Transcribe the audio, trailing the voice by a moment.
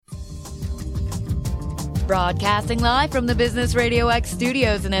Broadcasting live from the Business Radio X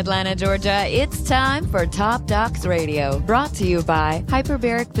studios in Atlanta, Georgia, it's time for Top Docs Radio, brought to you by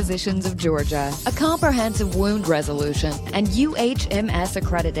Hyperbaric Physicians of Georgia, a comprehensive wound resolution and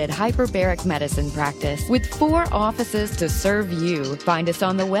UHMS-accredited hyperbaric medicine practice with 4 offices to serve you. Find us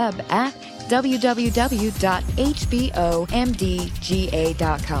on the web at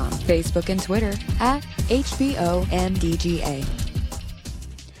www.hbomdga.com, Facebook and Twitter at hbomdga.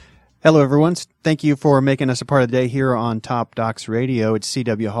 Hello, everyone. Thank you for making us a part of the day here on Top Docs Radio. It's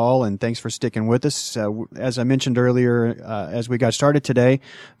C.W. Hall, and thanks for sticking with us. As I mentioned earlier, as we got started today,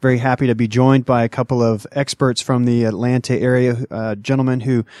 very happy to be joined by a couple of experts from the Atlanta area, gentlemen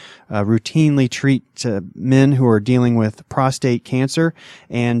who routinely treat men who are dealing with prostate cancer.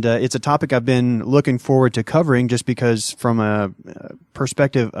 And it's a topic I've been looking forward to covering just because from a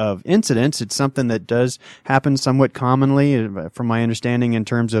perspective of incidence, it's something that does happen somewhat commonly, from my understanding in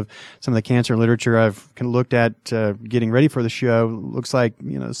terms of some of the cancer literature I've looked at getting ready for the show. Looks like,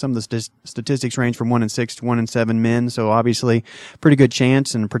 some of the statistics range from 1 in 6 to 1 in 7 men. So obviously pretty good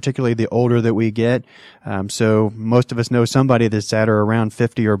chance, and particularly the older that we get. So most of us know somebody that's at or around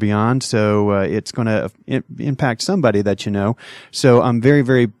 50 or beyond. So it's going to impact somebody that you know. So I'm very,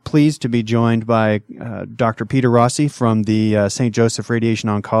 very pleased to be joined by Dr. Peter Rossi from the St. Joseph Radiation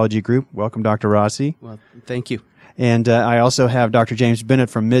Oncology Group. Welcome, Dr. Rossi. Well, thank you. And I also have Dr. James Bennett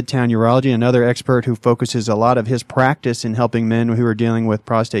from Midtown Urology, another expert who focuses a lot of his practice in helping men who are dealing with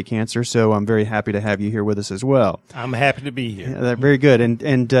prostate cancer. So I'm very happy to have you here with us as well. I'm happy to be here. Very good.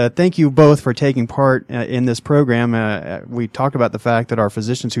 And thank you both for taking part in this program. We talked about the fact that our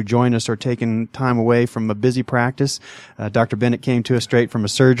physicians who join us are taking time away from a busy practice. Dr. Bennett came to us straight from a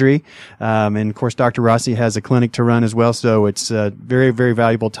surgery. And of course, Dr. Rossi has a clinic to run as well. So it's very, very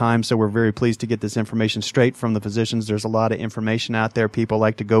valuable time. So we're very pleased to get this information straight from the physicians. There's a lot of information out there. People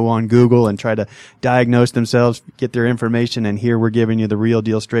like to go on Google and try to diagnose themselves, get their information, and here we're giving you the real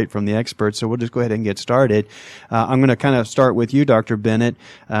deal straight from the experts. So we'll just go ahead and get started. I'm going to kind of start with you, Dr. Bennett,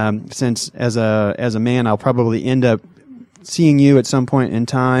 since as a man, I'll probably end up seeing you at some point in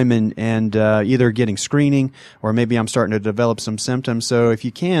time and either getting screening or maybe I'm starting to develop some symptoms. So if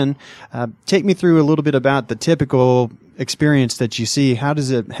you can, take me through a little bit about the typical experience that you see. How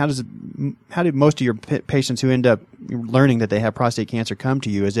did most of your patients who end up learning that they have prostate cancer come to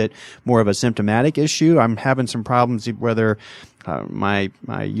you? Is it more of a symptomatic issue? I'm having some problems whether my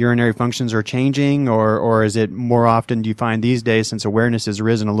urinary functions are changing, or is it more often, do you find these days, since awareness has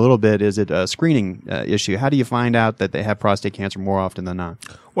risen a little bit, is it a screening issue? How do you find out that they have prostate cancer more often than not?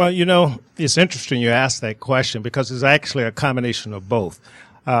 Well, it's interesting you asked that question because it's actually a combination of both.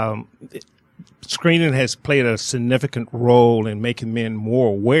 Screening has played a significant role in making men more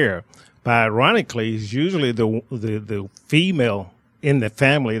aware, but ironically, it's usually the female in the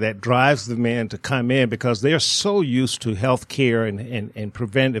family that drives the men to come in because they're so used to health care and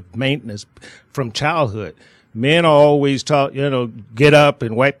preventive maintenance from childhood. Men are always taught, get up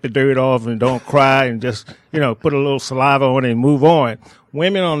and wipe the dirt off and don't cry and just, put a little saliva on it and move on.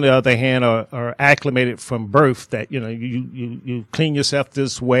 Women, on the other hand, are acclimated from birth that, you clean yourself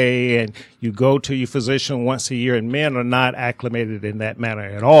this way and you go to your physician once a year, and men are not acclimated in that manner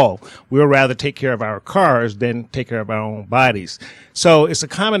at all. We'll rather take care of our cars than take care of our own bodies. So it's a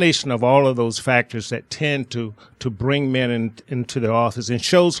combination of all of those factors that tend to bring men into the office. And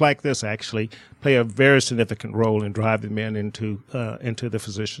shows like this actually play a very significant role in driving men into the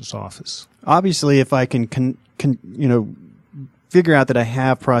physician's office. Obviously, if I can figure out that I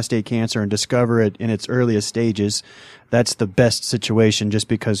have prostate cancer and discover it in its earliest stages, that's the best situation, just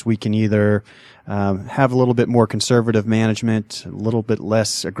because we can either have a little bit more conservative management, a little bit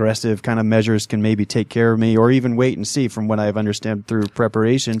less aggressive kind of measures can maybe take care of me, or even wait and see from what I've understood through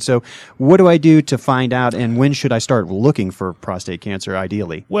preparation. So what do I do to find out, and when should I start looking for prostate cancer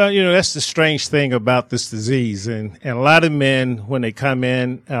ideally? Well, that's the strange thing about this disease. And a lot of men, when they come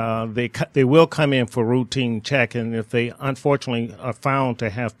in, they will come in for routine check. And if they unfortunately are found to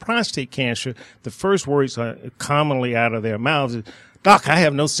have prostate cancer, the first words are commonly out of their mouths is, "Doc, I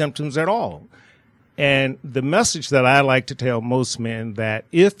have no symptoms at all." And the message that I like to tell most men, that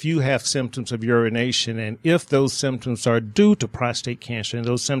if you have symptoms of urination, and if those symptoms are due to prostate cancer, and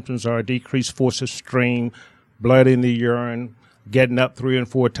those symptoms are a decreased force of stream, blood in the urine, getting up 3 and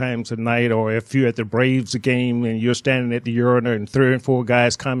 4 times a night, or if you're at the Braves game and you're standing at the urinal and 3 and 4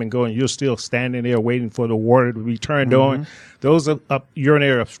 guys come and go and you're still standing there waiting for the water to be turned on, those are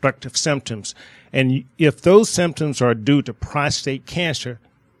urinary obstructive symptoms. And if those symptoms are due to prostate cancer,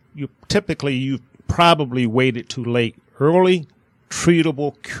 you've probably waited too late. Early,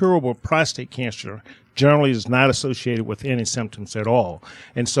 treatable, curable prostate cancer generally is not associated with any symptoms at all.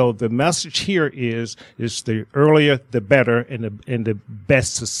 And so the message here is the earlier the better, and the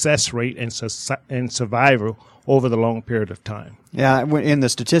best success rate and survival over the long period of time. Yeah, in the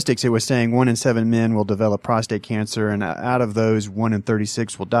statistics, it was saying 1 in 7 men will develop prostate cancer, and out of those, 1 in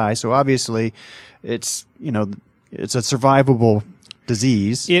 36 will die. So obviously, it's a survivable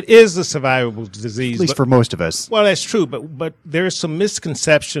disease. It is a survivable disease, at least for most of us. Well, that's true, but there is some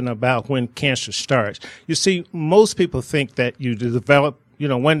misconception about when cancer starts. You see, most people think that you develop,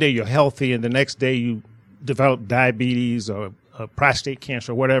 one day you're healthy, and the next day you develop diabetes or prostate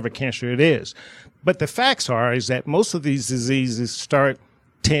cancer, or whatever cancer it is. But the facts is that most of these diseases start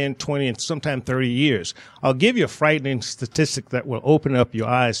 10, 20, and sometimes 30 years. I'll give you a frightening statistic that will open up your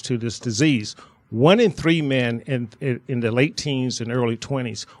eyes to this disease. 1 in 3 men in the late teens and early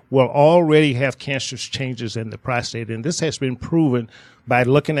 20s will already have cancerous changes in the prostate. And this has been proven by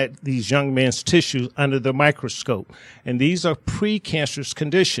looking at these young men's tissues under the microscope. And these are precancerous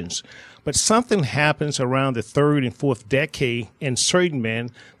conditions. But something happens around the third and fourth decade in certain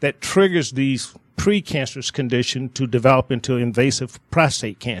men that triggers these precancerous condition to develop into invasive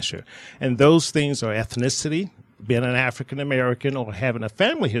prostate cancer. And those things are ethnicity, being an African American, or having a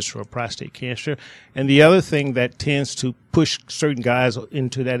family history of prostate cancer. And the other thing that tends to push certain guys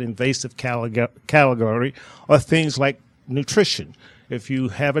into that invasive category are things like nutrition. If you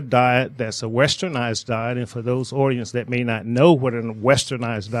have a diet that's a westernized diet, and for those audience that may not know what a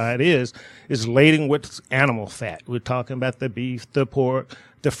westernized diet is laden with animal fat. We're talking about the beef, the pork,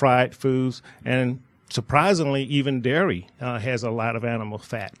 the fried foods, and surprisingly, even dairy has a lot of animal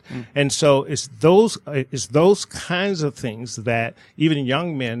fat. And so it's those kinds of things that even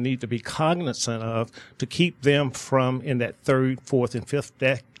young men need to be cognizant of to keep them from, in that third, fourth, and fifth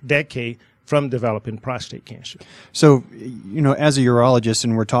decade, from developing prostate cancer. So, as a urologist,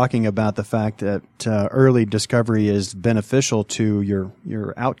 and we're talking about the fact that early discovery is beneficial to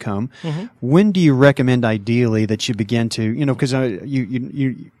your outcome, when do you recommend ideally that you begin to, because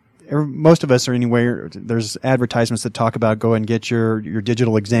most of us are anywhere. There's advertisements that talk about go and get your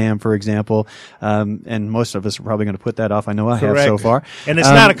digital exam, for example, and most of us are probably going to put that off. I know I have so far. And it's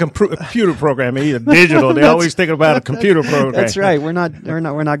not a computer program either. Digital. They're always thinking about a computer program. That's right. We're not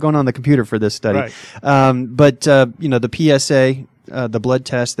going on the computer for this study. Right. But the PSA. The blood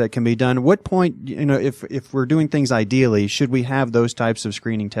test that can be done. What point, if we're doing things ideally, should we have those types of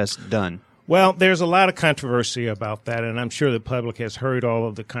screening tests done? Well, there's a lot of controversy about that, and I'm sure the public has heard all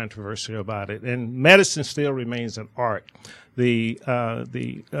of the controversy about it. And medicine still remains an art.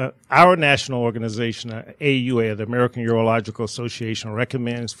 Our national organization, AUA, the American Urological Association,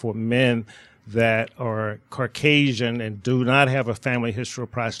 recommends for men that are Caucasian and do not have a family history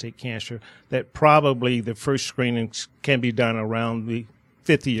of prostate cancer that probably the first screenings can be done around the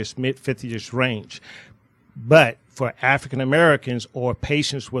mid-50ish range. But for African Americans or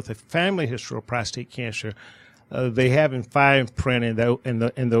patients with a family history of prostate cancer, they have in fine print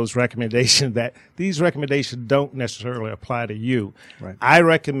in those recommendations that these recommendations don't necessarily apply to you. Right. I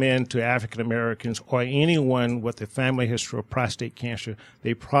recommend to African Americans or anyone with a family history of prostate cancer,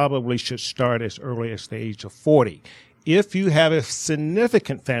 they probably should start as early as the age of 40. If you have a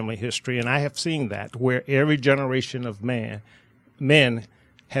significant family history, and I have seen that, where every generation of men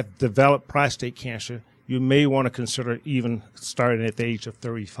have developed prostate cancer, you may want to consider even starting at the age of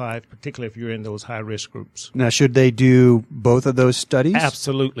 35, particularly if you're in those high-risk groups. Now, should they do both of those studies?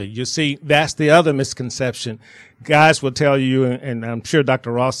 Absolutely. You see, that's the other misconception. Guys will tell you, and I'm sure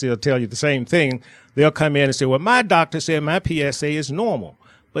Dr. Rossi will tell you the same thing. They'll come in and say, well, my doctor said my PSA is normal.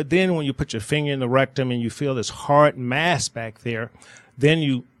 But then when you put your finger in the rectum and you feel this hard mass back there,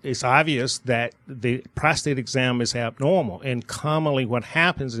 then it's obvious that the prostate exam is abnormal. And commonly what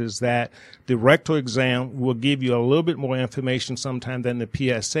happens is that the rectal exam will give you a little bit more information sometimes than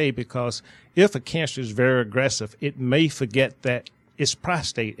the PSA, because if a cancer is very aggressive, it may forget that it's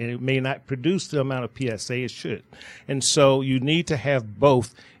prostate and it may not produce the amount of PSA it should. And so you need to have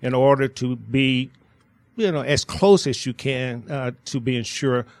both in order to be, as close as you can to being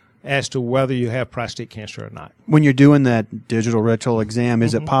sure as to whether you have prostate cancer or not. When you're doing that digital rectal exam,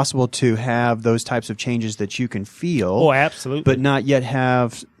 is it possible to have those types of changes that you can feel? Oh, absolutely. But not yet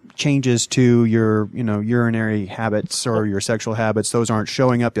have changes to your, urinary habits or your sexual habits? Those aren't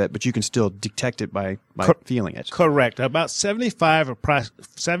showing up yet, but you can still detect it by feeling it. Correct. About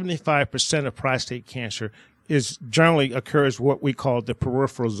 75% of prostate cancer is generally occurs what we call the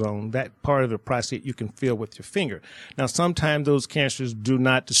peripheral zone, that part of the prostate you can feel with your finger. Now, sometimes those cancers do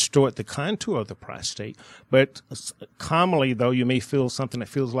not distort the contour of the prostate, but commonly, though, you may feel something that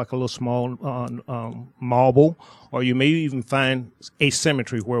feels like a little small marble, or you may even find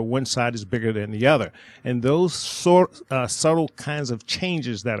asymmetry where one side is bigger than the other. And those subtle kinds of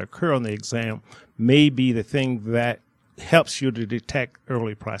changes that occur on the exam may be the thing that helps you to detect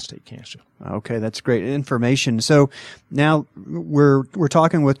early prostate cancer. Okay, that's great information. So now we're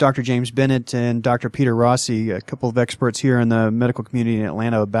talking with Dr. James Bennett and Dr. Peter Rossi, a couple of experts here in the medical community in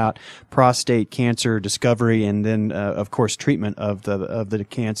Atlanta, about prostate cancer discovery and then, of course, treatment of the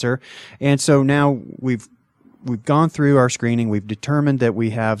cancer. And so now we've gone through our screening. We've determined that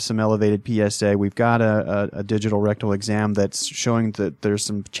we have some elevated PSA. We've got a digital rectal exam that's showing that there's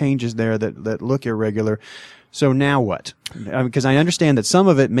some changes there that look irregular. So now what? Because I understand that some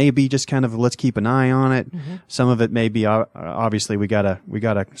of it may be just kind of let's keep an eye on it. Mm-hmm. Some of it may be obviously we gotta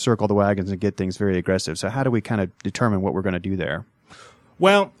circle the wagons and get things very aggressive. So how do we kind of determine what we're going to do there?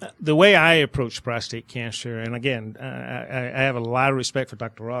 Well, the way I approach prostate cancer, and again, I have a lot of respect for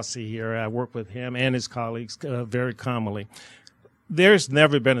Dr. Rossi here. I work with him and his colleagues very commonly. There's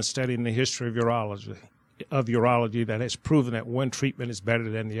never been a study in the history of urology that has proven that one treatment is better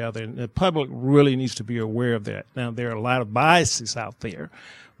than the other. And the public really needs to be aware of that. Now, there are a lot of biases out there,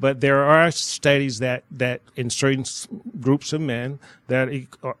 but there are studies that in certain groups of men that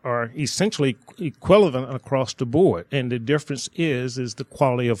are essentially equivalent across the board. And the difference is the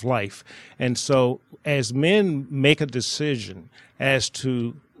quality of life. And so as men make a decision as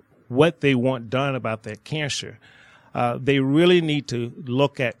to what they want done about their cancer, they really need to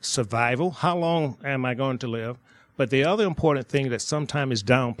look at survival. How long am I going to live? But the other important thing that sometimes is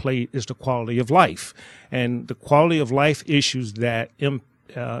downplayed is the quality of life. And the quality of life issues that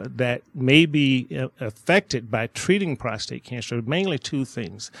may be affected by treating prostate cancer are mainly two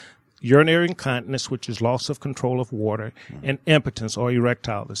things: urinary incontinence, which is loss of control of water, and impotence or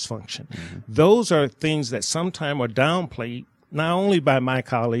erectile dysfunction. Mm-hmm. Those are things that sometimes are downplayed, not only by my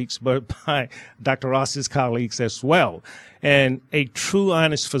colleagues, but by Dr. Ross's colleagues as well. And a true,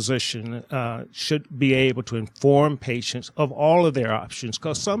 honest physician should be able to inform patients of all of their options,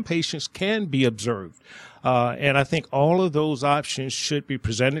 because some patients can be observed. And I think all of those options should be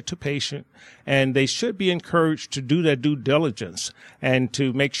presented to patient, and they should be encouraged to do their due diligence and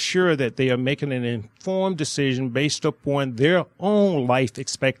to make sure that they are making an informed decision based upon their own life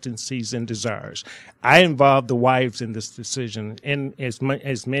expectancies and desires. I involve the wives in this decision and as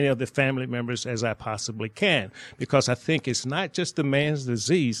many of the family members as I possibly can, because I think it's not just the man's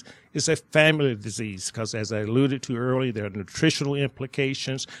disease, it's a family disease, because as I alluded to earlier, there are nutritional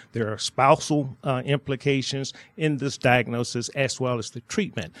implications, there are spousal implications in this diagnosis as well as the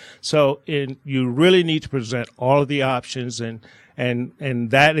treatment. So you really need to present all of the options, and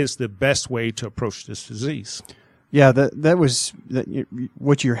that is the best way to approach this disease. Yeah,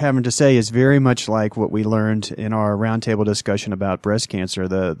 what you're having to say is very much like what we learned in our roundtable discussion about breast cancer.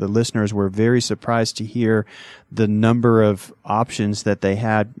 The listeners were very surprised to hear the number of options that they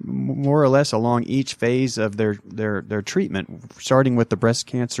had, more or less along each phase of their treatment, starting with the breast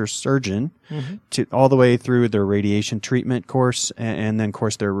cancer surgeon mm-hmm. to all the way through their radiation treatment course, and then, of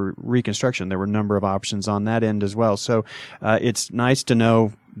course, their reconstruction. There were a number of options on that end as well. So it's nice to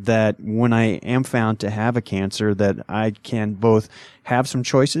know that when I am found to have a cancer, that I can both have some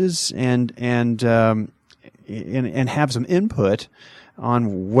choices and have some input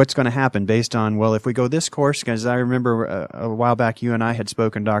on what's going to happen based on, well, if we go this course, because I remember a while back you and I had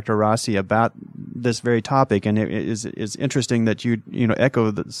spoken, Dr. Rossi, about this very topic, and it is interesting that you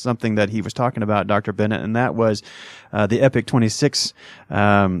echo something that he was talking about, Dr. Bennett, and that was the EPIC 26,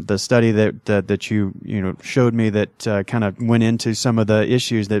 the study that you showed me that kind of went into some of the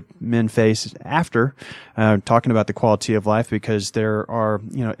issues that men face after talking about the quality of life, because there are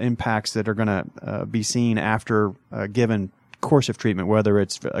impacts that are going to be seen after a given course of treatment, whether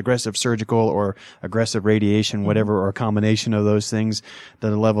it's aggressive surgical or aggressive radiation, whatever, or a combination of those things.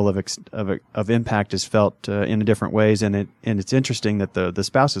 The level of impact is felt in different ways, and it's interesting that the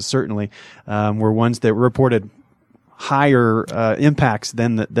spouses certainly were ones that reported higher impacts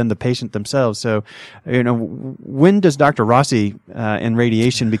than the patient themselves. So, when does Dr. Rossi and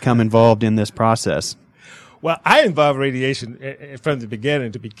radiation become involved in this process? Well, I involve radiation from the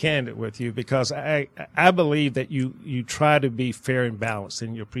beginning, to be candid with you, because I believe that you try to be fair and balanced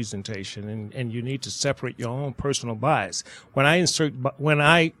in your presentation, and you need to separate your own personal bias. When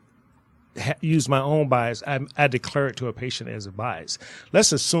I use my own bias, I declare it to a patient as a bias.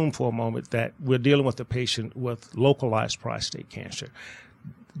 Let's assume for a moment that we're dealing with a patient with localized prostate cancer.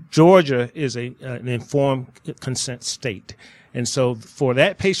 Georgia is an informed consent state. And so for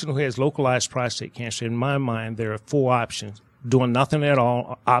that patient who has localized prostate cancer, in my mind, there are 4 options: doing nothing at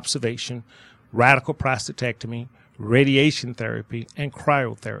all, observation, radical prostatectomy, radiation therapy, and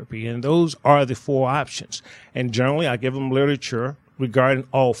cryotherapy. And those are the 4 options. And generally, I give them literature regarding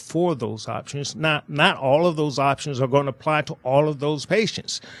all 4 of those options. Not all of those options are going to apply to all of those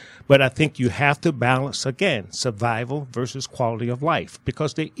patients. But I think you have to balance, again, survival versus quality of life,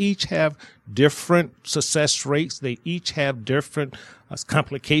 because they each have different success rates. They each have different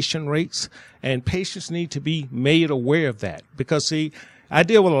complication rates, and patients need to be made aware of that. Because, see, I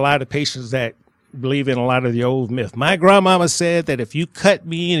deal with a lot of patients that believe in a lot of the old myth. My grandmama said that if you cut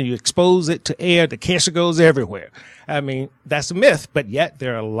me and you expose it to air, the cancer goes everywhere. I mean, that's a myth, but yet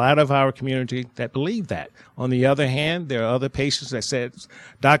there are a lot of our community that believe that. On the other hand, there are other patients that said,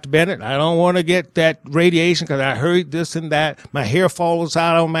 Dr. Bennett, I don't want to get that radiation because I heard this and that. My hair falls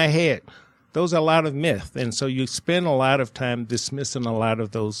out on my head. Those are a lot of myth. And so you spend a lot of time dismissing a lot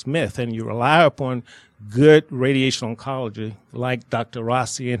of those myths, and you rely upon good radiation oncology like Dr.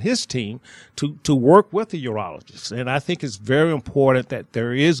 Rossi and his team to work with the urologists. And I think it's very important that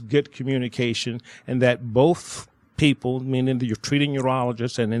there is good communication and that both people, meaning the treating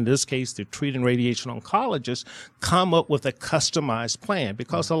urologists and in this case the treating radiation oncologists, come up with a customized plan,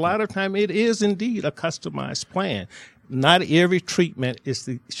 because a lot of time it is indeed a customized plan. Not every treatment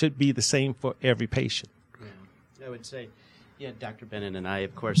should be the same for every patient. Yeah, I would say, yeah, Dr. Bennett and I,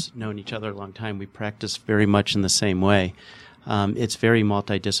 of course, known each other a long time. We practice very much in the same way. It's very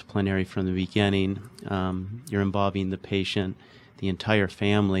multidisciplinary from the beginning. You're involving the patient, the entire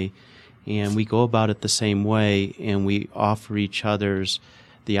family, and we go about it the same way, and we offer each other's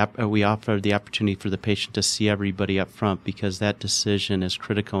we offer the opportunity for the patient to see everybody up front, because that decision is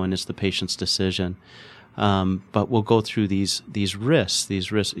critical and it's the patient's decision. But we'll go through these risks,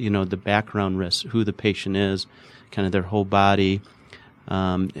 the background risks, who the patient is, kind of their whole body,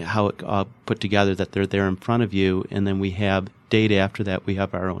 how it put together that they're there in front of you. And then we have data after that. We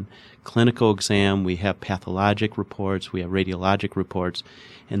have our own clinical exam, we have pathologic reports, we have radiologic reports,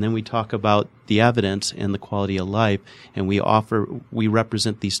 and then we talk about the evidence and the quality of life, and we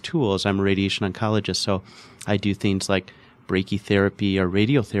represent these tools. I'm a radiation oncologist, so I do things like brachytherapy or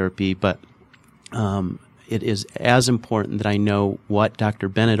radiotherapy, but it is as important that I know what Dr.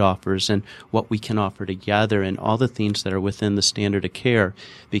 Bennett offers and what we can offer together and all the things that are within the standard of care,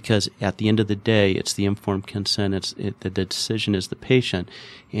 because at the end of the day, it's the informed consent, the decision is the patient,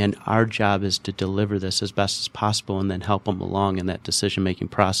 and our job is to deliver this as best as possible and then help them along in that decision-making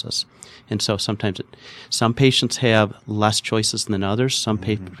process. And so sometimes some patients have less choices than others. Some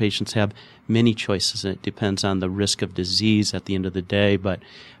patients have many choices, and it depends on the risk of disease at the end of the day, but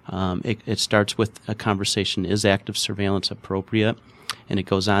it starts with a conversation, is active surveillance appropriate? And it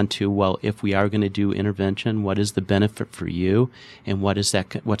goes on to, well, if we are going to do intervention, what is the benefit for you? And what's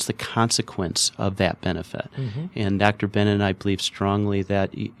the consequence of that benefit? Mm-hmm. And Dr. Bennett and I believe strongly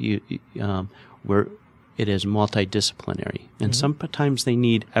that it is multidisciplinary. And sometimes they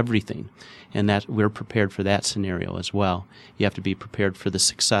need everything. And that we're prepared for that scenario as well. You have to be prepared for the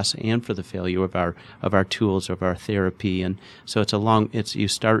success and for the failure of our tools, of our therapy. And so you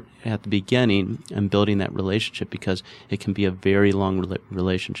start at the beginning and building that relationship, because it can be a very long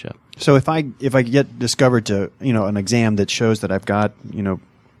relationship. So if I get discovered to, an exam that shows that I've got,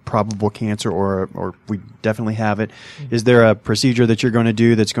 probable cancer or we definitely have it, is there a procedure that you're going to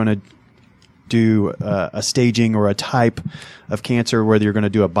do that's going to do a staging or a type of cancer, whether you're going to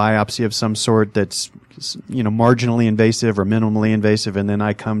do a biopsy of some sort that's marginally invasive or minimally invasive, and then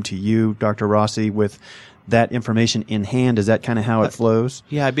I come to you, Dr. Rossi, with that information in hand? Is that kind of how it flows?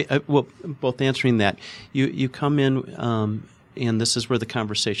 Yeah, well, both answering that. You come in, and this is where the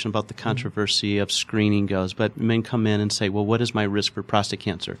conversation about the controversy of screening goes, but men come in and say, well, what is my risk for prostate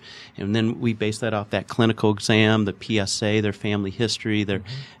cancer? And then we base that off that clinical exam, the PSA, their family history, their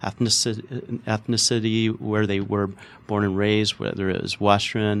ethnicity, where they were born and raised, whether it was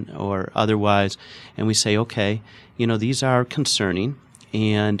Western or otherwise. And we say, okay, these are concerning.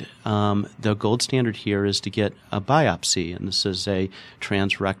 And the gold standard here is to get a biopsy, and this is a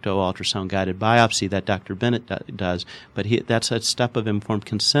transrectal ultrasound-guided biopsy that Dr. Bennett does. But that's a step of informed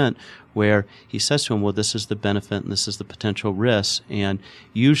consent where he says to him, well, this is the benefit and this is the potential risk. And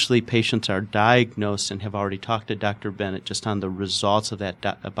usually patients are diagnosed and have already talked to Dr. Bennett just on the results of that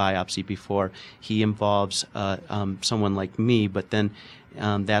biopsy before he involves someone like me, but then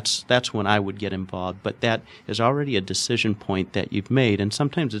that's when I would get involved. But that is already a decision point that you've made, and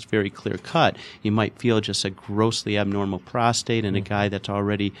sometimes it's very clear cut. You might feel just a grossly abnormal prostate in a guy that's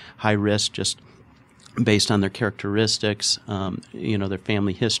already high risk, just based on their characteristics, their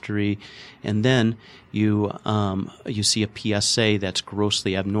family history, and then you see a PSA that's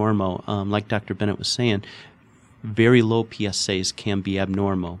grossly abnormal. Like Dr. Bennett was saying, very low PSAs can be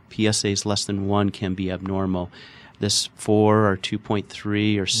abnormal. PSAs less than 1 can be abnormal. This 4 or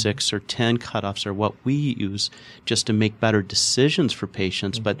 2.3 or 6 or 10 cutoffs are what we use just to make better decisions for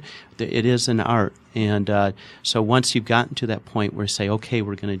patients, but it is an art. And so once you've gotten to that point where you say, okay,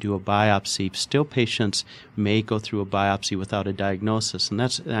 we're going to do a biopsy, still patients may go through a biopsy without a diagnosis. And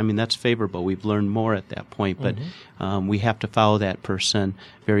that's favorable. We've learned more at that point, but we have to follow that person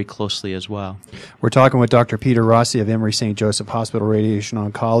very closely as well. We're talking with Dr. Peter Rossi of Emory St. Joseph Hospital Radiation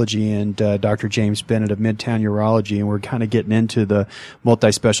Oncology and Dr. James Bennett of Midtown Urology, and we're kind of getting into the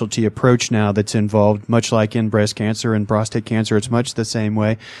multi-specialty approach now that's involved, much like in breast cancer and prostate cancer. It's much the same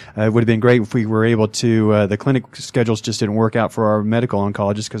way. It would have been great if we were able to, the clinic schedules just didn't work out for our medical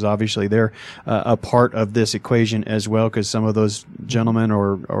oncologists because obviously they're a part of this equation as well, because some of those gentlemen,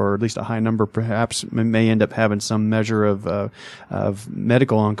 or at least a high number perhaps, may end up having some measure of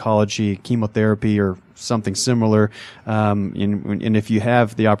medical oncology, chemotherapy, or something similar. And if you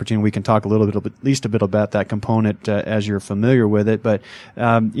have the opportunity, we can talk at least a bit about that component as you're familiar with it. But,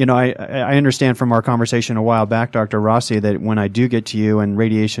 I understand from our conversation a while back, Dr. Rossi, that when I do get to you and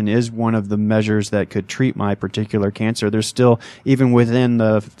radiation is one of the measures that could treat my particular cancer, there's still, even within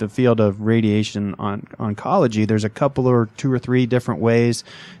the field of radiation oncology, there's a couple or 2 or 3 different ways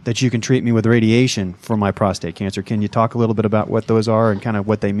that you can treat me with radiation for my prostate cancer. Can you talk a little bit about what those are and kind of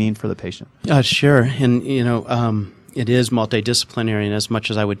what they mean for the patient? Sure. And, it is multidisciplinary, and as much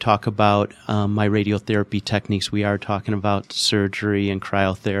as I would talk about my radiotherapy techniques, we are talking about surgery and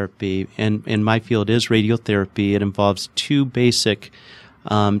cryotherapy. And my field is radiotherapy. It involves 2 basic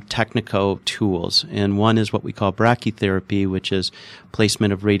technical tools. And one is what we call brachytherapy, which is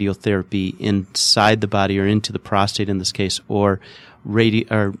placement of radiotherapy inside the body or into the prostate in this case, or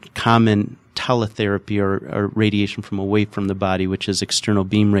common teletherapy or radiation from away from the body, which is external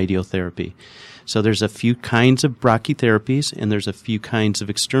beam radiotherapy. So there's a few kinds of brachytherapies, and there's a few kinds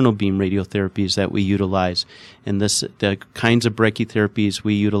of external beam radiotherapies that we utilize. And the kinds of brachytherapies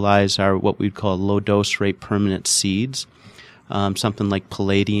we utilize are what we'd call low dose rate permanent seeds, something like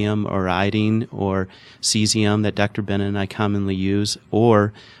palladium or iodine or cesium that Dr. Bennett and I commonly use,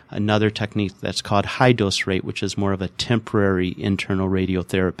 or another technique that's called high dose rate, which is more of a temporary internal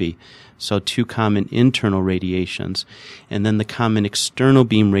radiotherapy. So 2 common internal radiations. And then the common external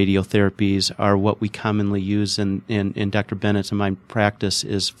beam radiotherapies are what we commonly use in Dr. Bennett's and my practice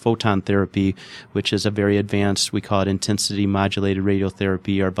is photon therapy, which is a very advanced, we call it intensity modulated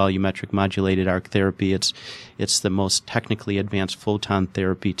radiotherapy or volumetric modulated arc therapy. It's the most technically advanced photon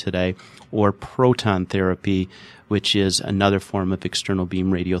therapy today, or proton therapy, which is another form of external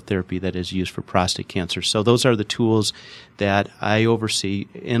beam radiotherapy that is used for prostate cancer. So those are the tools that I oversee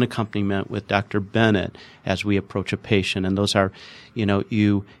in accompaniment with Dr. Bennett as we approach a patient. And those are,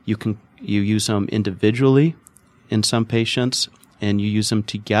 you use them individually in some patients, and you use them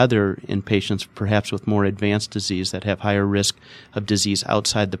together in patients perhaps with more advanced disease that have higher risk of disease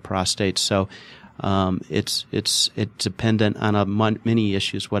outside the prostate. So it's dependent on many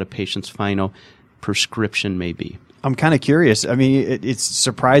issues what a patient's final prescription may be. I'm kind of curious. I mean, it's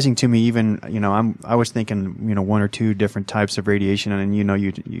surprising to me. Even I was thinking 1 or 2 different types of radiation, and you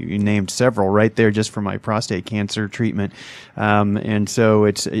named several right there just for my prostate cancer treatment. And so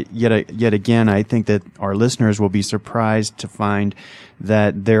it's yet again, I think that our listeners will be surprised to find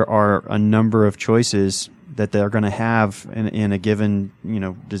that there are a number of choices that they're going to have in a given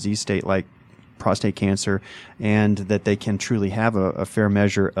disease state like prostate cancer, and that they can truly have a fair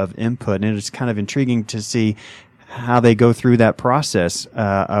measure of input. And it's kind of intriguing to see how they go through that process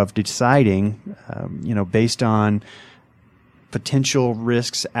of deciding, based on potential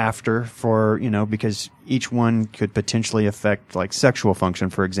risks because each one could potentially affect like sexual function,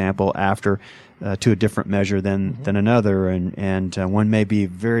 for example, after to a different measure than another, and one may be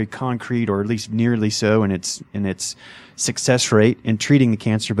very concrete or at least nearly so in its success rate in treating the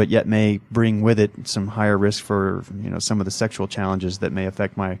cancer, but yet may bring with it some higher risk for some of the sexual challenges that may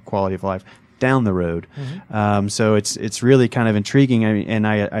affect my quality of life down the road. So it's really kind of intriguing. And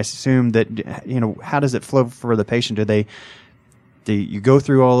I assume that how does it flow for the patient? Do you go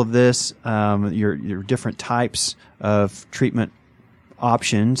through all of this, your different types of treatment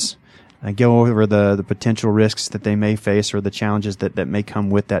options, go over the potential risks that they may face or the challenges that may come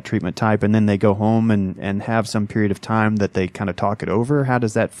with that treatment type, and then they go home and have some period of time that they kind of talk it over? How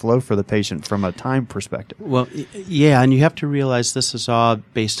does that flow for the patient from a time perspective? Well, yeah, and you have to realize this is all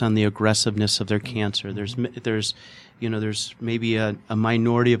based on the aggressiveness of their cancer. There's there's maybe a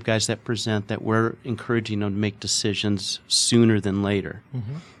minority of guys that present that we're encouraging them to make decisions sooner than later.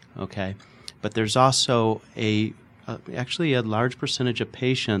 Okay, but there's also actually a large percentage of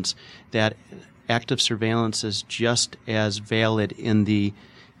patients that active surveillance is just as valid in the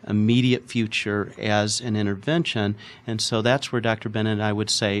immediate future as an intervention. And so that's where Dr. Bennett and I would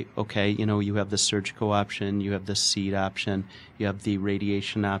say, okay, you have the surgical option, you have the seed option, you have the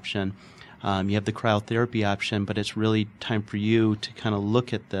radiation option, you have the cryotherapy option, but it's really time for you to kind of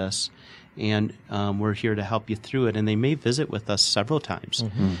look at this, and we're here to help you through it. And they may visit with us several times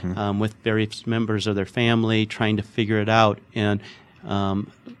with various members of their family, trying to figure it out. And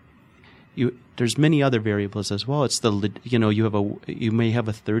there's many other variables as well. It's you may have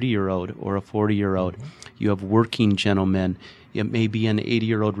a 30-year-old or a 40-year-old. You have working gentlemen. It may be an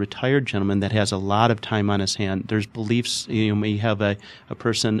 80-year-old retired gentleman that has a lot of time on his hand. There's beliefs. You may have a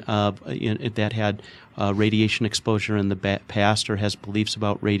person that had radiation exposure in the past, or has beliefs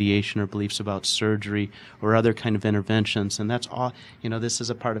about radiation or beliefs about surgery or other kind of interventions. And that's all. This is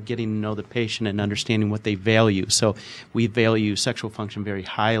a part of getting to know the patient and understanding what they value. So we value sexual function very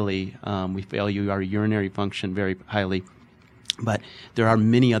highly. We value our urinary function very highly. But there are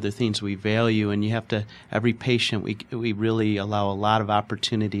many other things we value, and every patient, we really allow a lot of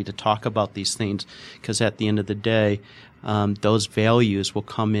opportunity to talk about these things, because at the end of the day, those values will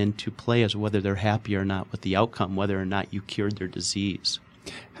come into play as whether they're happy or not with the outcome, whether or not you cured their disease.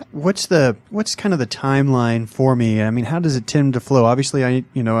 What's kind of the timeline for me? I mean, how does it tend to flow? Obviously,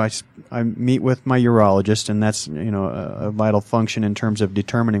 I meet with my urologist, and that's a vital function in terms of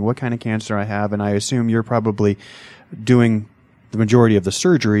determining what kind of cancer I have, and I assume you're probably doing the majority of the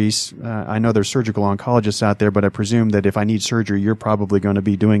surgeries. I know there's surgical oncologists out there, but I presume that if I need surgery, you're probably going to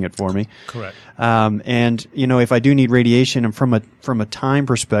be doing it for me. Correct. And if I do need radiation, and from a time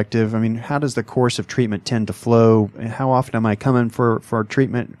perspective, I mean, how does the course of treatment tend to flow? How often am I coming for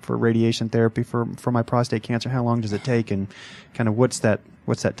treatment for radiation therapy for my prostate cancer? How long does it take, and kind of what's that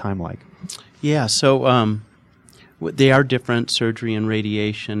time like? Yeah. So they are different, surgery and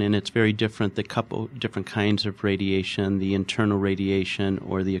radiation, and it's very different, the couple different kinds of radiation, the internal radiation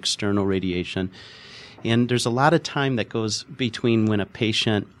or the external radiation. And there's a lot of time that goes between when a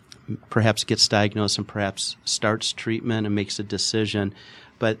patient perhaps gets diagnosed and perhaps starts treatment and makes a decision.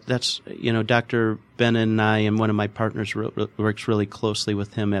 But that's, Dr. Bennett and I, and one of my partners works really closely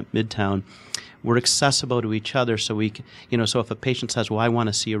with him at Midtown. We're accessible to each other, so so if a patient says, well, I want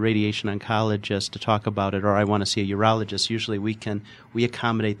to see a radiation oncologist to talk about it, or I want to see a urologist, usually we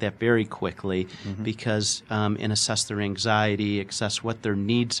accommodate that very quickly because and assess their anxiety, assess what their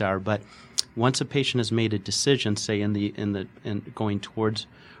needs are. But once a patient has made a decision, say in going towards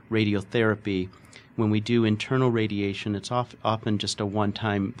radiotherapy, when we do internal radiation, it's often just a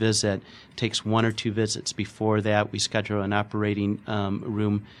one-time visit. It takes 1 or 2 visits before that. We schedule an operating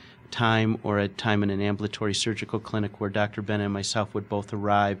room time or a time in an ambulatory surgical clinic where Dr. Bennett and myself would both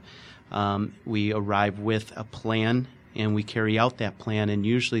arrive. We arrive with a plan, and we carry out that plan. And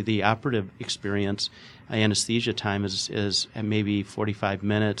usually the operative experience, anesthesia time is maybe 45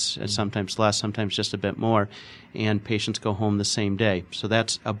 minutes, sometimes less, sometimes just a bit more, and patients go home the same day. So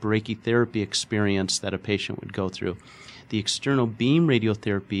that's a brachytherapy experience that a patient would go through. The external beam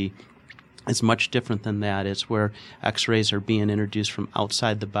radiotherapy is much different than that. It's where X-rays are being introduced from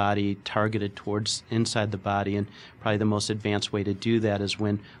outside the body, targeted towards inside the body, and probably the most advanced way to do that is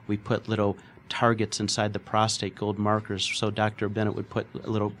when we put little targets inside the prostate, gold markers. So Dr. Bennett would put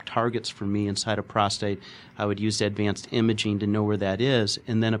little targets for me inside a prostate. I would use advanced imaging to know where that is,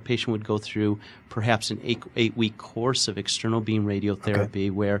 and then a patient would go through perhaps an 8-week course of external beam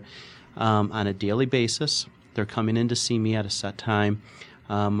radiotherapy where on a daily basis, they're coming in to see me at a set time.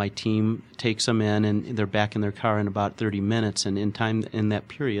 My team takes them in, and they're back in their car in about 30 minutes. And in that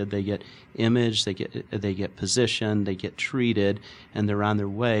period, they get imaged, they get positioned, they get treated, and they're on their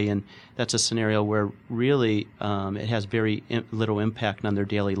way. And that's a scenario where really it has very little impact on their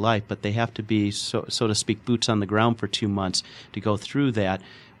daily life, but they have to be, so to speak, boots on the ground for 2 months to go through that.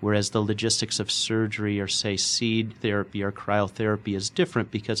 Whereas the logistics of surgery or, say, seed therapy or cryotherapy is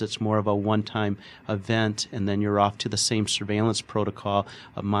different because it's more of a one-time event, and then you're off to the same surveillance protocol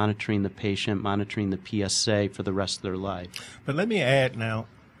of monitoring the patient, monitoring the PSA for the rest of their life. But let me add now,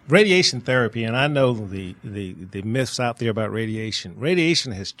 radiation therapy, and I know the myths out there about radiation.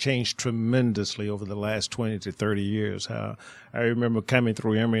 Radiation has changed tremendously over the last 20 to 30 years. I remember coming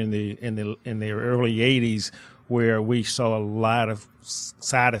through Emory in the early 80s, where we saw a lot of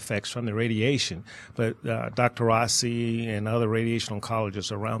side effects from the radiation. But Dr. Rossi and other radiation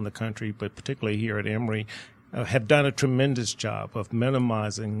oncologists around the country, but particularly here at Emory, have done a tremendous job of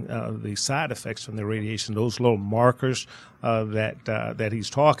minimizing the side effects from the radiation. Those little markers that he's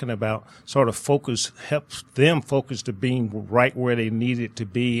talking about sort of helps them focus to being right where they need it to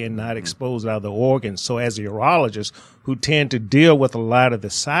be and not expose other organs. So as a urologist who tend to deal with a lot of the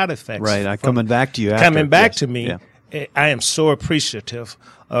side effects. Right, coming back to you after. Coming back to me, I am so appreciative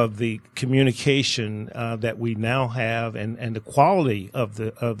of the communication that we now have and the quality of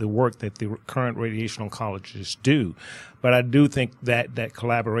the work that the current radiation oncologists do. But I do think that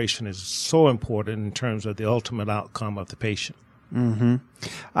collaboration is so important in terms of the ultimate outcome of the patient. Mm-hmm.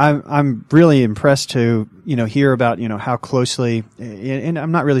 I'm really impressed to hear about how closely, and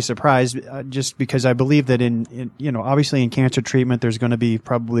I'm not really surprised, just because I believe that in obviously in cancer treatment there's going to be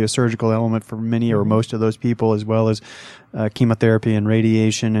probably a surgical element for many or most of those people, as well as chemotherapy and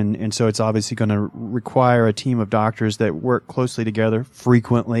radiation, and so it's obviously going to require a team of doctors that work closely together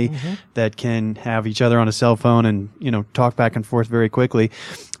frequently, that can have each other on a cell phone and talk back and forth very quickly,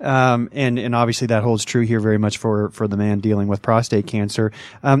 and obviously that holds true here very much for the man dealing with prostate cancer.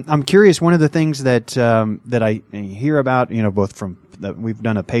 I'm curious. One of the things that I hear about, both from we've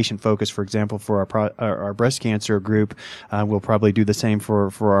done a patient focus, for example, for our breast cancer group. We'll probably do the same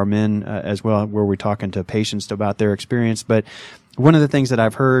for our men as well, where we're talking to patients about their experience. But one of the things that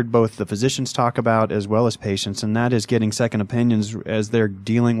I've heard both the physicians talk about as well as patients, and that is getting second opinions as they're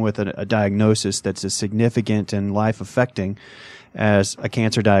dealing with a diagnosis that's as significant and life-affecting as a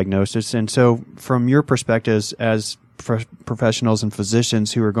cancer diagnosis. And so from your perspectives as professionals and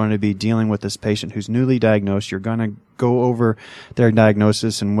physicians who are going to be dealing with this patient who's newly diagnosed, you're going to go over their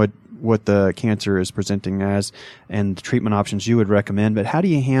diagnosis and what the cancer is presenting as and the treatment options you would recommend. But how do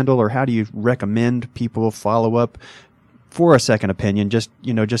you handle, or how do you recommend people follow up for a second opinion, just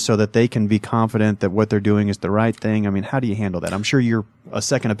so that they can be confident that what they're doing is the right thing? I mean, how do you handle that? I'm sure you're a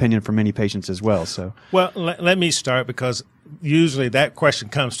second opinion for many patients as well. So, well, let me start, because usually that question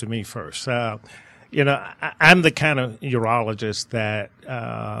comes to me first. I'm the kind of urologist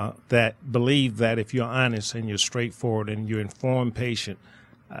that believe that if you're honest and you're straightforward and you inform patient,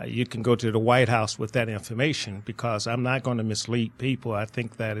 you can go to the White House with that information, because I'm not going to mislead people. I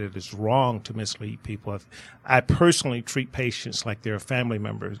think that it is wrong to mislead people. I personally treat patients like they're family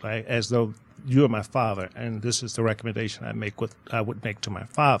members, as though you are my father, and this is the recommendation I would make to my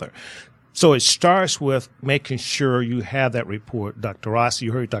father. So it starts with making sure you have that report. Dr. Rossi,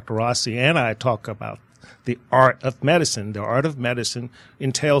 you heard Dr. Rossi and I talk about the art of medicine. The art of medicine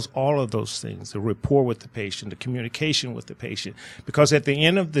entails all of those things, the rapport with the patient, the communication with the patient. Because at the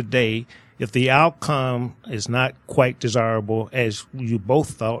end of the day, if the outcome is not quite desirable as you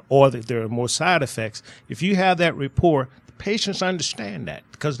both thought, or that there are more side effects, if you have that rapport, patients understand that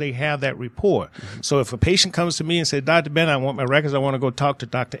because they have that rapport. Mm-hmm. So if a patient comes to me and says, Dr. Bennett, I want my records, I want to go talk to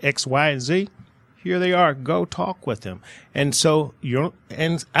Dr. X, Y, and Z, here they are. Go talk with them. And so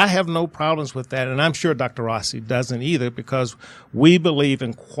and I have no problems with that. And I'm sure Dr. Rossi doesn't either, because we believe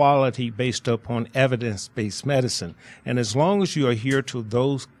in quality based upon evidence-based medicine. And as long as you adhere to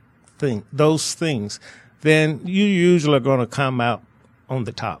those things, then you usually are going to come out on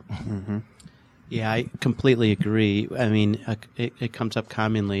the top. Mm-hmm. Yeah, I completely agree. I mean, it comes up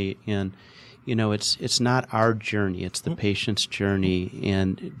commonly, and it's not our journey; it's the patient's journey,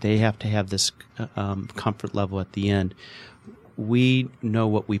 and they have to have this comfort level at the end. We know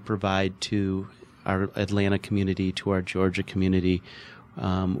what we provide to our Atlanta community, to our Georgia community.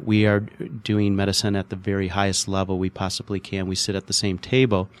 We are doing medicine at the very highest level we possibly can. We sit at the same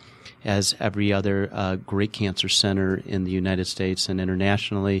table as every other great cancer center in the United States and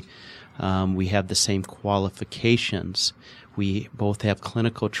internationally. We have the same qualifications. We both have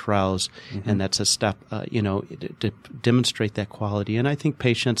clinical trials, and that's a step, to demonstrate that quality. And I think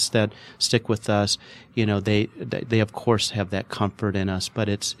patients that stick with us, they of course have that comfort in us, but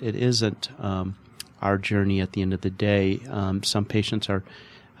it isn't our journey at the end of the day. Some patients are,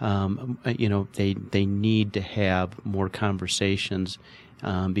 they need to have more conversations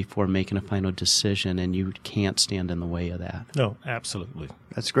before making a final decision, and you can't stand in the way of that. No, absolutely.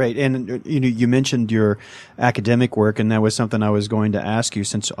 That's great. And you mentioned your academic work, and that was something I was going to ask you,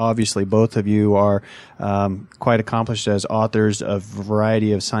 since obviously both of you are quite accomplished as authors of a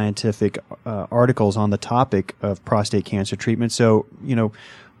variety of scientific articles on the topic of prostate cancer treatment. So,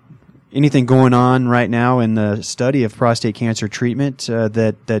 anything going on right now in the study of prostate cancer treatment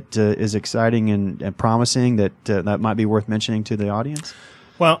that is exciting and promising that might be worth mentioning to the audience?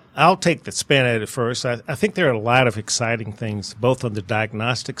 Well, I'll take the spin at it first. I think there are a lot of exciting things, both on the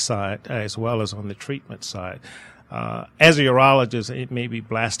diagnostic side as well as on the treatment side. As a urologist, it may be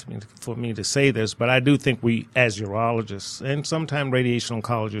blasphemy for me to say this, but I do think we, as urologists and sometimes radiation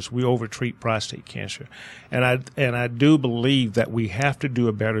oncologists, we overtreat prostate cancer, and I do believe that we have to do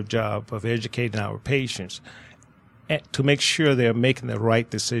a better job of educating our patients to make sure they're making the right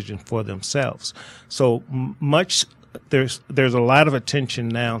decision for themselves. So there's a lot of attention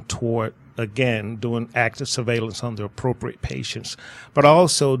now toward, again, doing active surveillance on the appropriate patients, but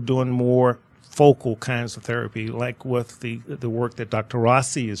also doing more focal kinds of therapy, like with the work that Dr.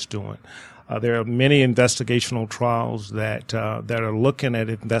 Rossi is doing. There are many investigational trials that are looking at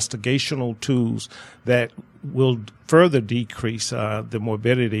investigational tools that will further decrease the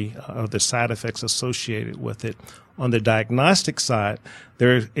morbidity of the side effects associated with it. On the diagnostic side,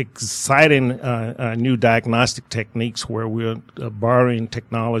 there are exciting new diagnostic techniques where we're borrowing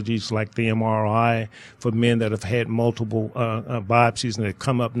technologies like the MRI for men that have had multiple biopsies and they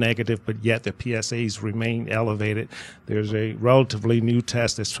come up negative, but yet their PSAs remain elevated. There's a relatively new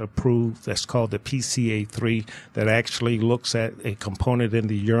test that's approved that's called the PCA3 that actually looks at a component in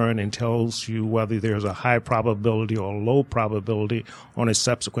the urine and tells you whether there's a high probability or low probability on a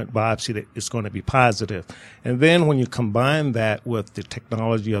subsequent biopsy that it's going to be positive. And then when you combine that with the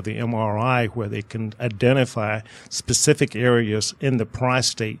technology of the MRI, where they can identify specific areas in the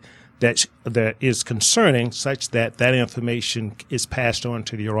prostate that is concerning, such that that information is passed on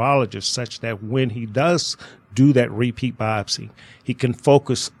to the urologist, such that when he does do that repeat biopsy, he can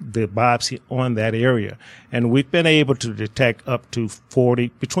focus the biopsy on that area. And we've been able to detect up to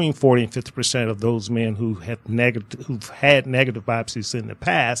between 40 and 50% of those men who've had negative biopsies in the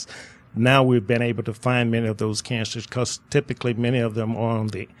past. Now we've been able to find many of those cancers because typically many of them are on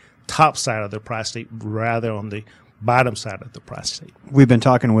the top side of the prostate rather on the bottom side of the prostate. We've been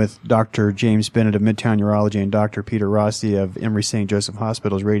talking with Dr. James Bennett of Midtown Urology and Dr. Peter Rossi of Emory St. Joseph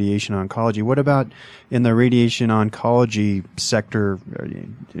Hospital's Radiation Oncology. What about in the radiation oncology sector,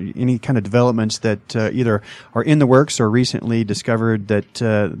 any kind of developments that either are in the works or recently discovered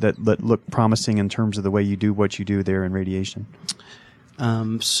that look promising in terms of the way you do what you do there in radiation?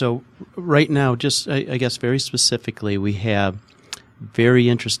 So right now, just I guess very specifically, we have very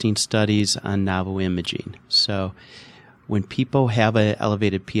interesting studies on novel imaging. So when people have an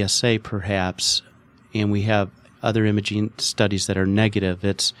elevated PSA perhaps, and we have other imaging studies that are negative,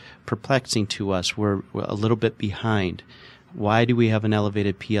 it's perplexing to us. We're a little bit behind. Why do we have an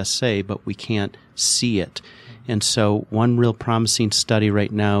elevated PSA but we can't see it? And so one real promising study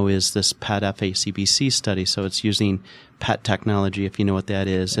right now is this PET FACBC study. So it's using PET technology, if you know what that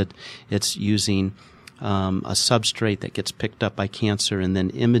is. It's using a substrate that gets picked up by cancer and then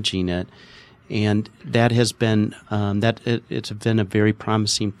imaging it. And that has been it's been a very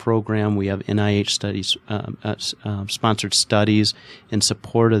promising program. We have NIH studies, sponsored studies in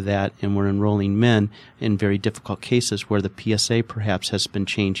support of that, and we're enrolling men in very difficult cases where the PSA perhaps has been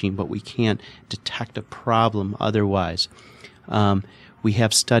changing, but we can't detect a problem otherwise. We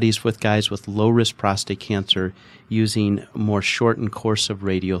have studies with guys with low-risk prostate cancer using a more shortened course of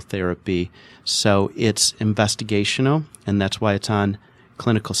radiotherapy. So it's investigational, and that's why it's on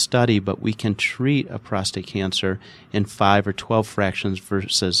clinical study, but we can treat a prostate cancer in 5 or 12 fractions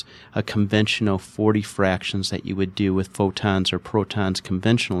versus a conventional 40 fractions that you would do with photons or protons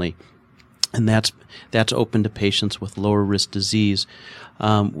conventionally. And that's open to patients with lower risk disease.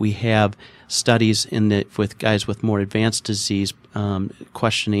 We have studies with guys with more advanced disease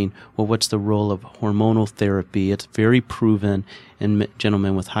questioning, well, what's the role of hormonal therapy? It's very proven in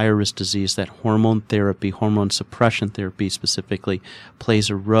gentlemen with higher risk disease that hormone therapy, hormone suppression therapy specifically, plays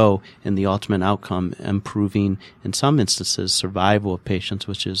a role in the ultimate outcome, improving, in some instances, survival of patients,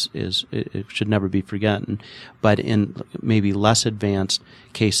 which it should never be forgotten. But in maybe less advanced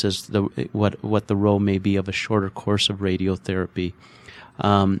cases, what the role may be of a shorter course of radiotherapy.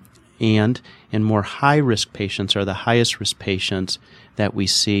 And in more high-risk patients, or the highest-risk patients that we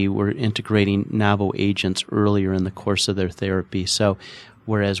see, we're integrating novel agents earlier in the course of their therapy. So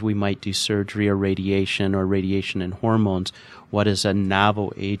whereas we might do surgery or radiation and hormones, what is a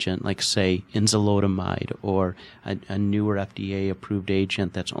novel agent, like, say, enzalutamide, or a newer FDA-approved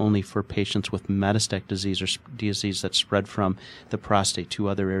agent that's only for patients with metastatic disease or disease that's spread from the prostate to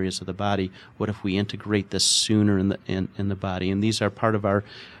other areas of the body? What if we integrate this sooner in the body? And these are part of our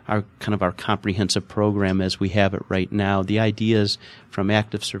comprehensive program as we have it right now. The idea is from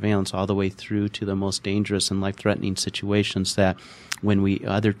active surveillance all the way through to the most dangerous and life-threatening situations that when we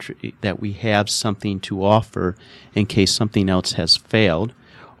have something to offer in case something else has failed,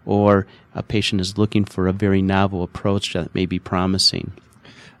 or a patient is looking for a very novel approach that may be promising.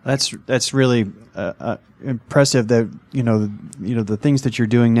 That's really impressive. That the things that you're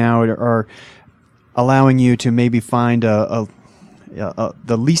doing now are allowing you to maybe find the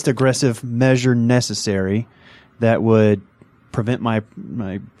least aggressive measure necessary that would prevent my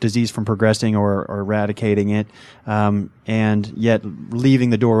disease from progressing or eradicating it, and yet leaving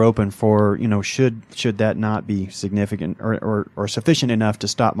the door open for, should that not be significant or sufficient enough to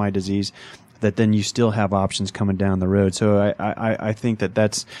stop my disease, that then you still have options coming down the road. So I think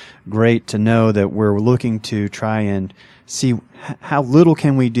that's great to know that we're looking to try and see how little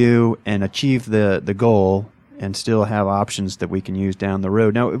can we do and achieve the goal and still have options that we can use down the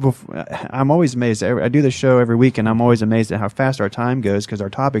road. Now, I'm always amazed. I do this show every week, and I'm always amazed at how fast our time goes because our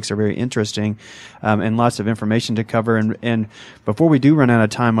topics are very interesting and lots of information to cover. And before we do run out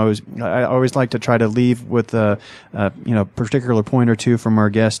of time, I always like to try to leave with a particular point or two from our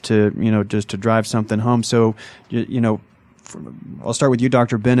guest to just to drive something home. So I'll start with you,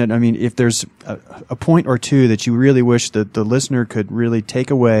 Dr. Bennett. I mean, if there's a point or two that you really wish that the listener could really take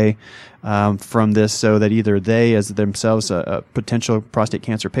away from this, so that either they, as themselves, a potential prostate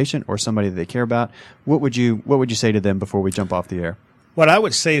cancer patient or somebody that they care about, what would you say to them before we jump off the air? What I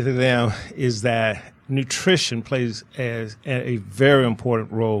would say to them is that nutrition plays a very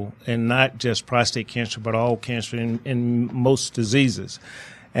important role in not just prostate cancer, but all cancer in most diseases.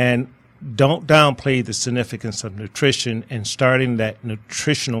 And don't downplay the significance of nutrition and starting that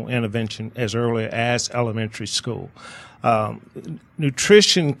nutritional intervention as early as elementary school.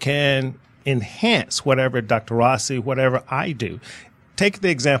 Nutrition can enhance whatever Dr. Rossi, whatever I do. Take the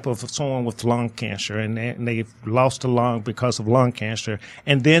example of someone with lung cancer and they've lost a lung because of lung cancer,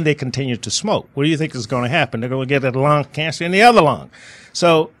 and then they continue to smoke. What do you think is going to happen? They're going to get a lung cancer in the other lung.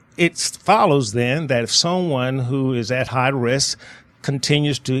 So it follows then that if someone who is at high risk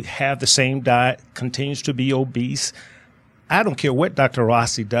continues to have the same diet, continues to be obese, I don't care what Dr.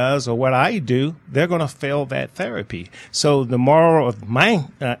 Rossi does or what I do, they're going to fail that therapy. So the moral of my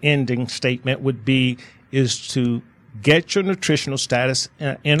ending statement is to get your nutritional status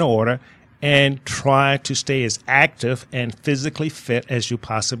in order and try to stay as active and physically fit as you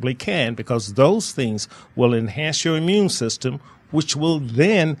possibly can, because those things will enhance your immune system, which will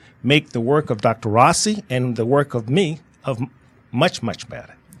then make the work of Dr. Rossi and the work of me much, much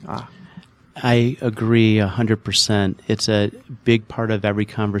better. I agree 100%. It's a big part of every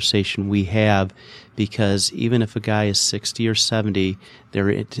conversation we have, because even if a guy is 60 or 70,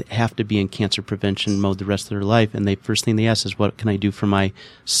 they have to be in cancer prevention mode the rest of their life. And the first thing they ask is, what can I do for my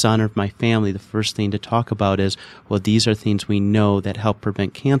son or my family? The first thing to talk about is, well, these are things we know that help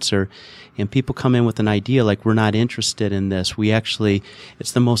prevent cancer. And people come in with an idea like, we're not interested in this.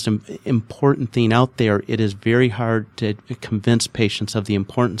 It's the most important thing out there. It is very hard to convince patients of the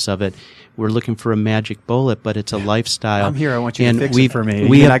importance of it. We're looking for a magic bullet, but it's a lifestyle. I'm here. I want you to fix it for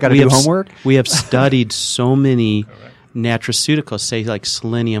me. I got to do homework? We have studied so many nutraceuticals, say like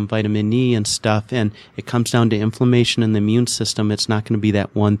selenium, vitamin E and stuff, and it comes down to inflammation in the immune system. It's not going to be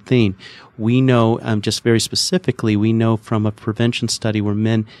that one thing. We know, just very specifically, we know from a prevention study where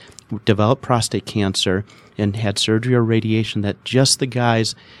men developed prostate cancer and had surgery or radiation, that just the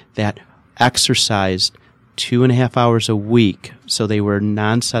guys that exercised 2.5 hours a week, so they were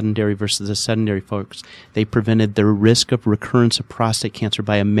non-sedentary versus the sedentary folks, they prevented the risk of recurrence of prostate cancer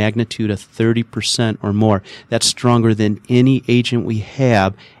by a magnitude of 30% or more. That's stronger than any agent we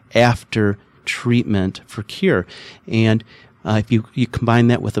have after treatment for cure. And if you combine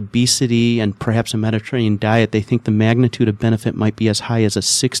that with obesity and perhaps a Mediterranean diet, they think the magnitude of benefit might be as high as a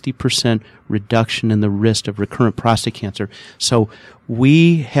 60% reduction in the risk of recurrent prostate cancer. So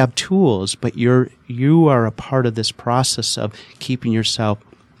we have tools, but you are a part of this process of keeping yourself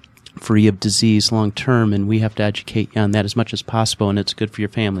free of disease long term, and we have to educate you on that as much as possible, and it's good for your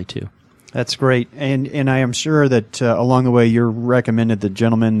family too. That's great. And I am sure that along the way you're recommended the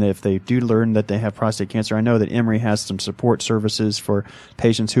gentlemen, if they do learn that they have prostate cancer. I know that Emory has some support services for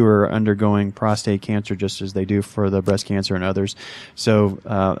patients who are undergoing prostate cancer, just as they do for the breast cancer and others. So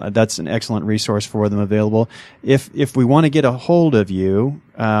that's an excellent resource for them available. If we want to get a hold of you,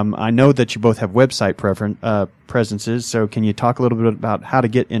 I know that you both have website presences, so can you talk a little bit about how to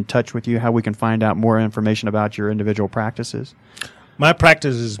get in touch with you, how we can find out more information about your individual practices? My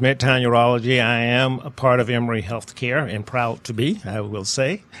practice is Midtown Urology. I am a part of Emory Healthcare, and proud to be, I will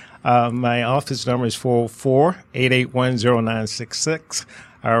say. My office number is 404-881-0966.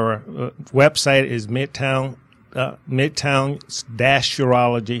 Our website is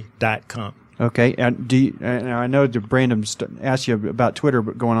midtown-urology.com. Okay. And I know that Brandon asked you about Twitter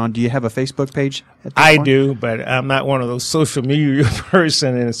going on. Do you have a Facebook page? at this I point? do, but I'm not one of those social media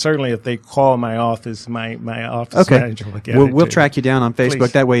person, and certainly if they call my office, my office manager will get it. We'll track you down on Facebook.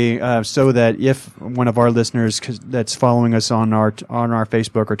 Please. That way, so that if one of our listeners that's following us on our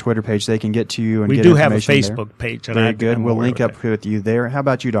Facebook or Twitter page, they can get to you and we get do have a information Facebook page. And Very good. I'm We'll aware link of up that. with you there. How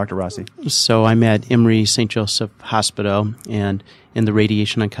about you, Dr. Rossi? So I'm at Emory St. Joseph Hospital, and in the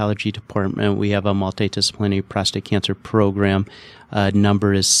radiation oncology department, we have a multidisciplinary prostate cancer program.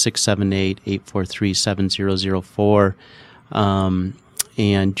 Number is 678-843-7004.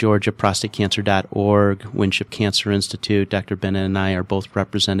 And GeorgiaProstateCancer.org, Winship Cancer Institute. Dr. Bennett and I are both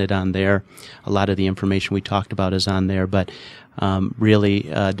represented on there. A lot of the information we talked about is on there, but really,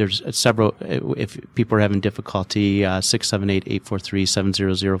 there's several. If people are having difficulty,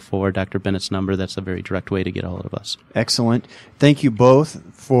 678-843-7004, Dr. Bennett's number. That's a very direct way to get a hold of us. Excellent. Thank you both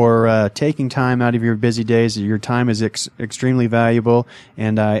for taking time out of your busy days. Your time is extremely valuable,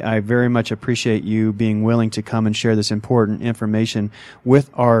 and I very much appreciate you being willing to come and share this important information with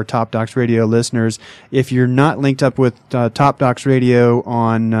our Top Docs Radio listeners. If you're not linked up with Top Docs Radio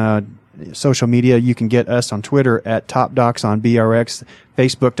on social media, you can get us on Twitter at TopDocs on BRX,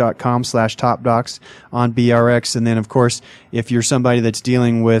 Facebook.com/TopDocs on BRX. And then, of course, if you're somebody that's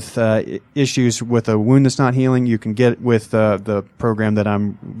dealing with issues with a wound that's not healing, you can get with the program that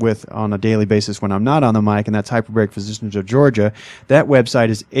I'm with on a daily basis when I'm not on the mic, and that's Hyperbaric Physicians of Georgia. That website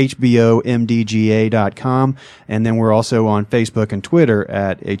is hbomdga.com. And then we're also on Facebook and Twitter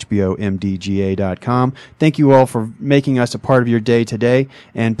at hbomdga.com. Thank you all for making us a part of your day today.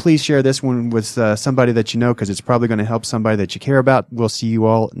 And please share this one with somebody that you know, because it's probably going to help somebody that you care about. We'll see you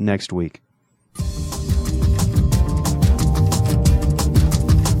all next week.